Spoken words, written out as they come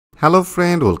Hello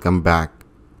friend, welcome back.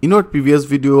 In our previous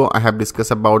video I have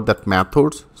discussed about that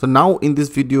methods. So now in this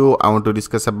video I want to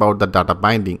discuss about the data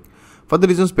binding. For the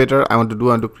reasons better, I want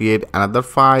to create another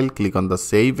file, click on the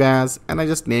save as, and I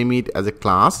just name it as a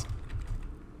class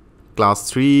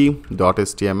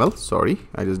 3.html. Sorry,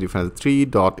 I just define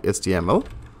 3.html,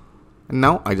 and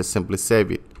now I just simply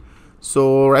save it.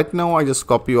 So right now I just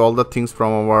copy all the things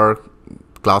from our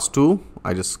class 2.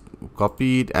 I just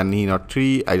copy it, and in our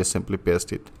 3 I just simply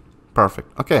paste it.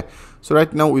 Perfect. Okay, so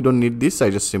right now we don't need this. I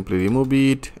just simply remove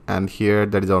it, and here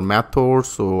that is our method,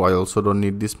 so I also don't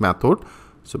need this method.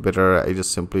 So better I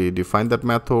just simply define that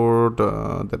method.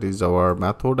 That is our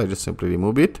method. I just simply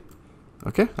remove it.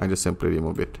 Okay, I just simply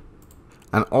remove it.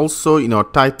 And also in our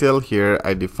title here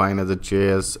I define as a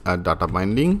JS data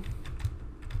binding.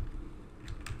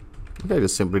 Okay, I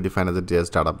just simply define as a JS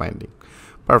data binding.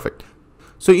 Perfect.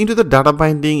 So into the data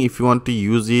binding, if you want to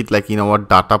use it like in our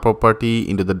data property,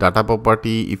 into the data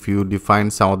property, if you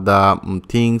define some of the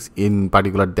things in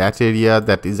particular that area,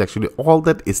 that is actually all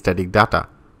that static data,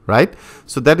 right?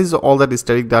 So that is all that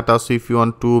static data. So if you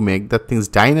want to make the things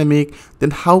dynamic,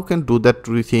 then how can do that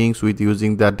three things with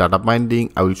using the data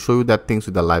binding? I will show you that things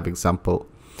with a live example.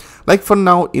 Like for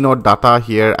now, in our data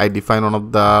here, I define one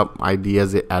of the ID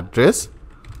as a address.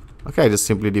 Okay, I just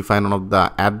simply define one of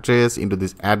the address into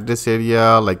this address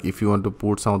area. Like if you want to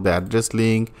put some of the address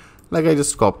link, like I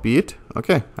just copy it.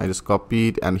 Okay, I just copy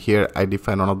it, and here I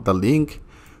define one of the link.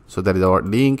 So that is our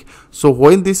link. So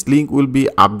when this link will be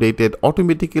updated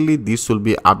automatically, this will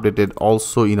be updated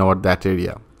also in our that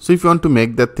area. So if you want to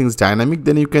make that things dynamic,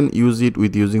 then you can use it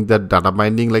with using that data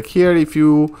binding. Like here, if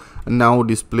you now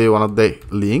display one of the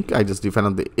link, I just define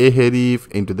on the ahref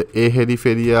into the ahref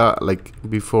area. Like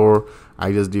before,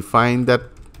 I just define that,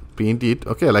 print it.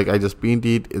 Okay, like I just print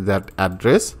it that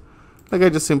address. Like I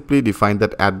just simply define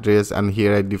that address, and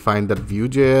here I define that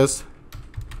VueJs.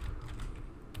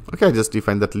 Okay, I just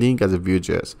define that link as a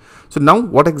VueJs. So now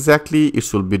what exactly it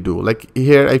should be do? Like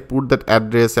here I put that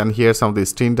address, and here some of the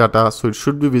string data, so it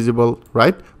should be visible,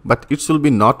 right? But it should be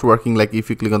not working. Like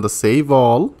if you click on the save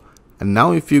all, and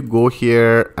now if you go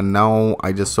here, and now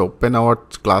I just open our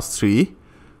class 3.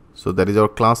 So that is our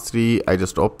class 3. I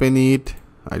just open it.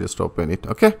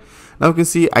 Okay, now you can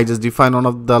see I just define one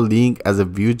of the link as a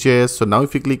VueJs. So now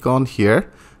if you click on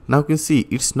here, now you can see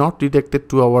it's not redirected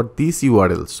to our this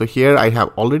URL. So here I have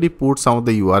already put some of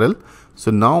the URL, so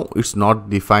now it's not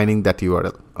defining that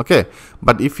URL. Okay,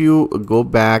 but if you go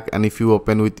back and if you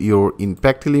open with your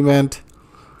impact element,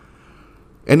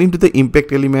 and into the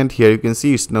impact element, here you can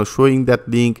see it's now showing that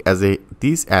link as a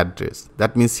this address.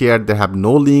 That means here they have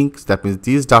no links. That means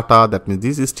this data, that means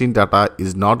this string data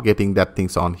is not getting that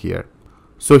things on here.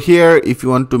 So here, if you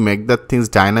want to make that things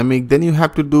dynamic, then you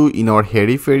have to do in our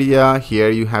href area. Here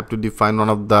you have to define one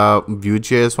of the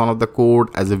VueJs, one of the code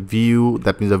as a view.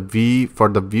 That means a v for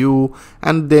the view,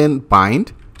 and then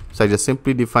bind. So I just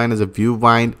simply define as a view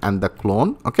bind and the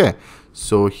clone. Okay,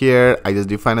 so here I just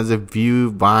define as a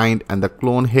view bind and the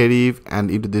clone href,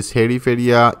 and into this href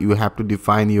area you have to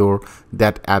define your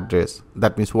that address.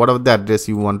 That means whatever the address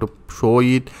you want to show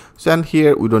it. So and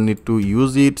here we don't need to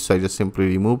use it, so I just simply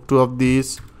remove two of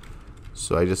these.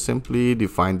 So I just simply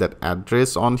define that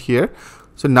address on here.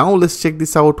 So now let's check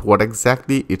this out, what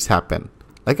exactly it's happened.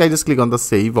 Like I just click on the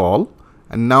save all,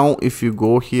 and now if you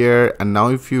go here, and now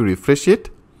if you refresh it,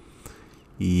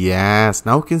 yes,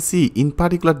 now you can see in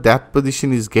particular that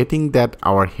position is getting that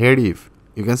our href.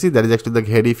 You can see that is actually the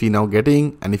href now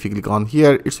getting, and if you click on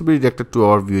here, it should be redirected to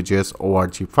our VueJs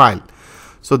org file.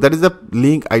 So that is the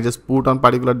link I just put on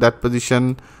particular that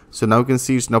position. So now you can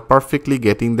see it's now perfectly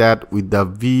getting that with the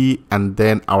v, and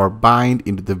then our bind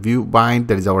into the view bind,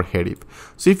 that is our href.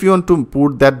 So if you want to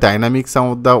put that dynamic some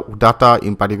of the data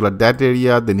in particular that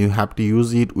area, then you have to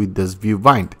use it with this view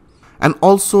bind. And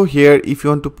also here, if you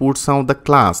want to put some of the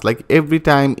class, like every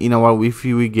time in our, if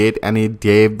we get any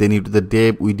dev, then into the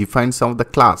dev we define some of the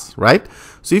class, right?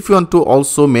 So if you want to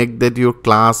also make that your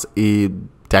class a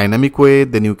dynamic way,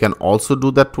 then you can also do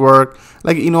that work.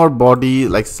 Like in our body,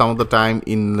 like some of the time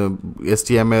in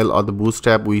HTML or the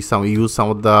Bootstrap, we use some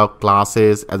of the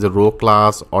classes as a row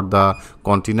class or the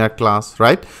container class,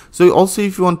 right? So also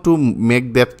if you want to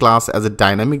make that class as a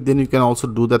dynamic, then you can also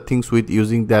do the things with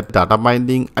using that data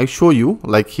binding. I show you,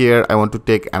 like here I want to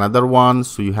take another one,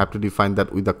 so you have to define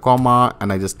that with a comma,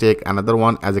 and I just take another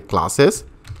one as a classes.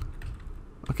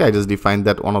 Okay, I just define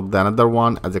that one of the another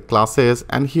one as a classes,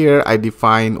 and here I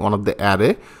define one of the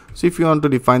array. So if you want to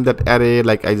define that array,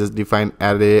 like I just define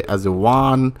array as a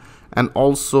 1, and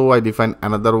also I define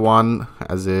another one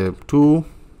as a 2.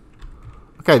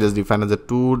 Okay, I just define as a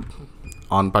 2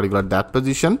 on particular that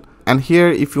position. And here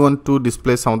if you want to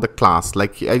display some of the class,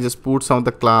 like I just put some of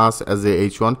the class as a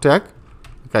h1 tag.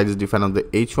 Okay, I just define on the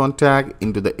h1 tag.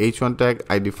 Into the h1 tag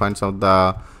I define some of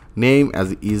the name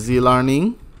as easy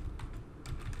learning.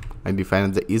 I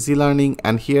define the easy learning,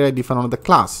 and here I define on the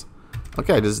class.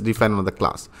 Okay, I just define on the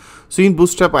class. So in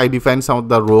Bootstrap I define some of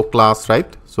the row class,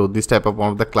 right? So this type of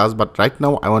one of the class, but right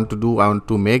now I want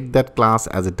to make that class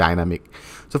as a dynamic.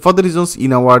 So for the reasons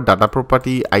in our data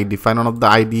property, I define one of the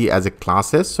ID as a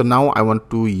classes. So now I want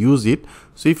to use it.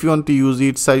 So if you want to use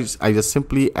it, so I just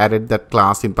simply added that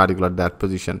class in particular that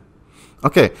position.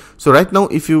 Okay, so right now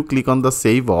if you click on the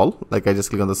save all, like I just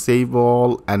click on the save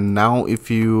all, and now if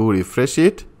you refresh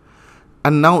it,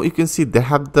 and now you can see they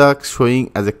have the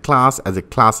showing as a class as a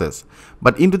classes.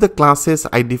 But into the classes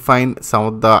I define some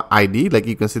of the ID, like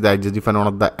you can see that I just define one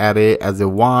of the array as a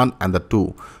 1 and the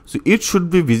 2. So it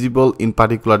should be visible in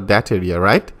particular that area,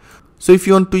 right? So if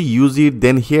you want to use it,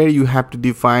 then here you have to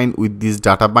define with this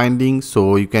data binding.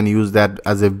 So you can use that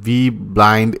as a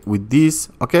vblind with this,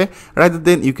 okay? Rather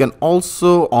than you can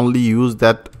also only use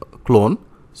that clone.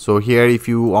 So here if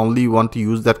you only want to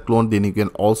use that clone, then you can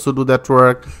also do that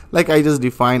work. Like I just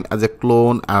define as a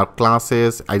clone our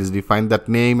classes. I just define that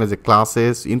name as a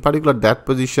classes. In particular that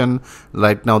position,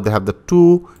 right now they have the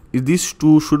 2. These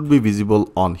 2 should be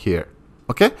visible on here.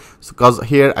 Okay, so because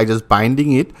here I just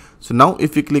binding it. So now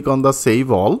if you click on the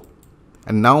save all,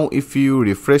 and now if you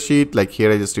refresh it, like here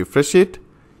I just refresh it.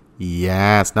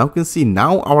 Yes, now you can see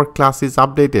now our class is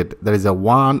updated. There is a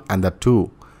 1 and the 2.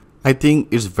 I think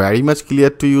it's very much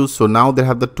clear to you. So now they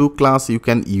have the 2 class, you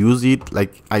can use it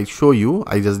like I show you.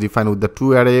 I just define with the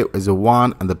 2 array as a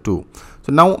 1 and the 2.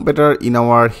 So now better in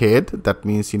our head, that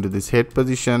means into this head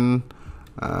position,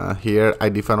 here I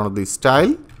define on the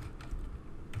style.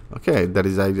 Okay, that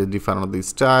is I just define on the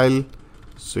style.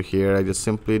 So here I just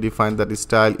simply define that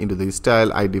style. Into the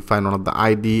style I define one of the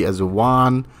ID as a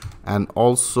 1, and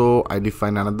also I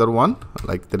define another one,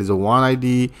 like there is a 1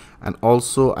 ID, and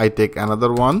also I take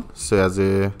another one, so as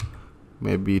a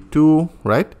maybe 2,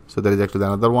 right? So there is actually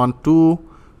another one 2.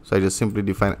 So I just simply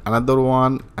define another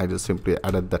one. I just simply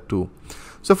added the 2.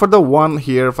 So for the 1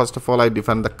 here, first of all I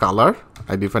define the color.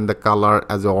 I define the color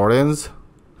as orange.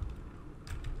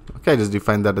 Okay, I just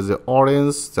define that as a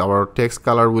orange. So our text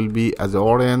color will be as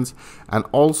orange, and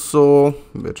also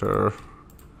better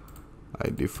I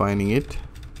defining it.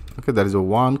 Okay, there is a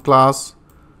 1 class,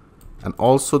 and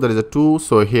also there is a 2.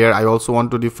 So here I also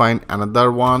want to define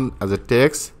another one as a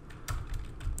text.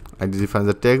 I just define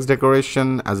the text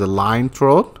decoration as a line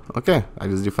throw. Okay, I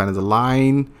just define as a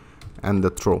line and the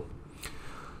throw.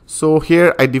 So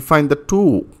here I define the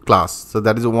 2 class. So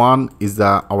that is one is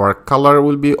the our color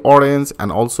will be orange,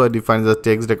 and also I define the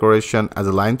text decoration as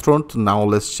a line thrown. So now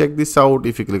let's check this out.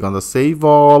 If you click on the save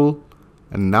all,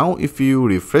 and now if you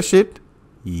refresh it,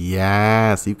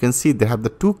 yes, you can see they have the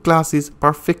 2 classes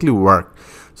perfectly work.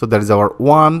 So that is our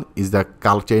 1 is the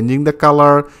color, changing the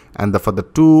color, and for the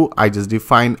 2 I just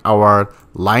define our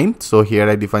line. So here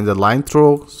I define the line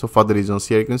throw. So for the reasons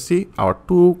here you can see our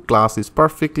 2 class is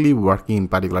perfectly working in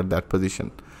particular that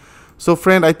position. So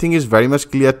friend, I think it's very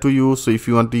much clear to you. So if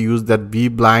you want to use that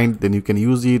vblind, then you can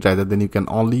use it, rather than you can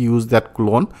only use that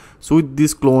clone. So with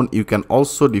this clone you can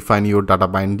also define your data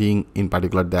binding in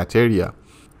particular that area.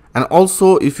 And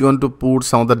also if you want to put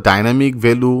some of the dynamic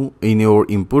value in your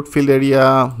input field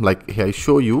area, like here I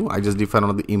show you, I just define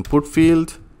on the input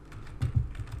field.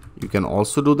 You can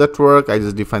also do that work. I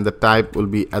just define the type will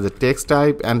be as a text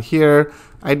type, and here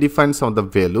I define some of the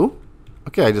value.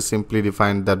 Okay, I just simply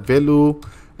define that value,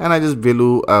 and I just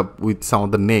value with some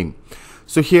of the name.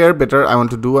 So here better I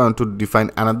want to define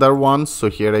another one. So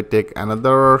here I take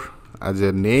another as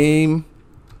a name.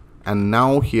 And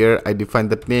now here I define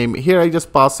that name. Here I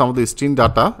just pass some of the string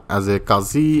data as a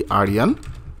Kazi Aryan.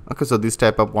 Okay, so this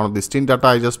type of one of the string data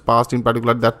I just passed in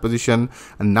particular that position.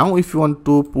 And now if you want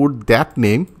to put that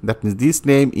name, that means this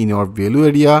name in your value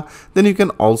area, then you can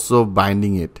also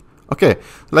binding it. Okay,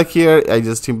 like here I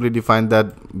just simply define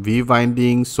that v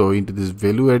binding. So into this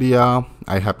value area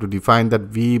I have to define that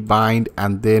v bind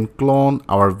and then clone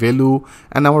our value,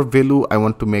 and our value I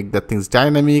want to make that things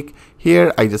dynamic.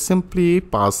 Here I just simply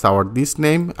pass our this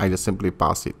name, I just simply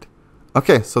pass it.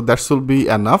 Okay, so that should be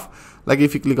enough. Like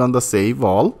if you click on the save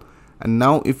all, and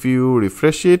now if you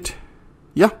refresh it,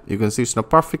 yeah, you can see it's now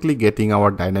perfectly getting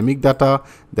our dynamic data,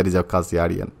 that is our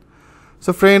Kaziarian.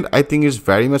 So friend, I think it's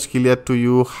very much clear to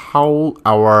you how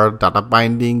our data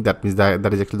binding, that means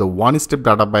that is actually the 1-step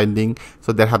data binding.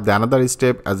 So they have the another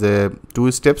step as a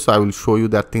 2 steps. So I will show you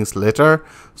that things later.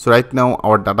 So right now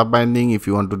our data binding, if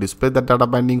you want to display the data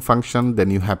binding function,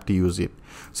 then you have to use it.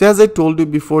 So as I told you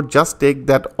before, just take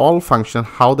that all function,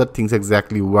 how that things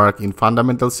exactly work in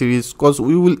fundamental series, because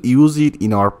we will use it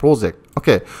in our project.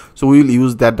 Okay, so we will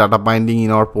use that data binding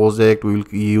in our project, we will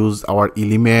use our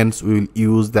elements, we will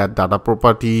use that data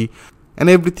property, and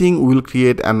everything we will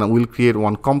create, and we'll create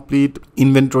one complete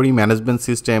inventory management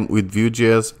system with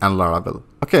VueJs and Laravel.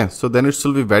 Okay, so then it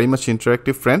will be very much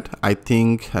interactive, friend. I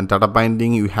think data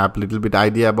binding, you have a little bit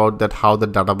idea about that, how the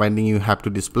data binding you have to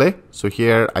display. So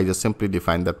here I just simply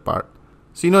define that part.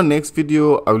 So in our next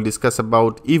video, I will discuss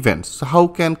about events. So how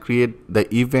can create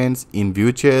the events in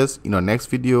VueJs. In our next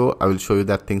video, I will show you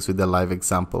that things with a live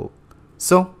example.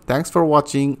 So thanks for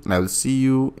watching, and I will see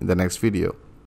you in the next video.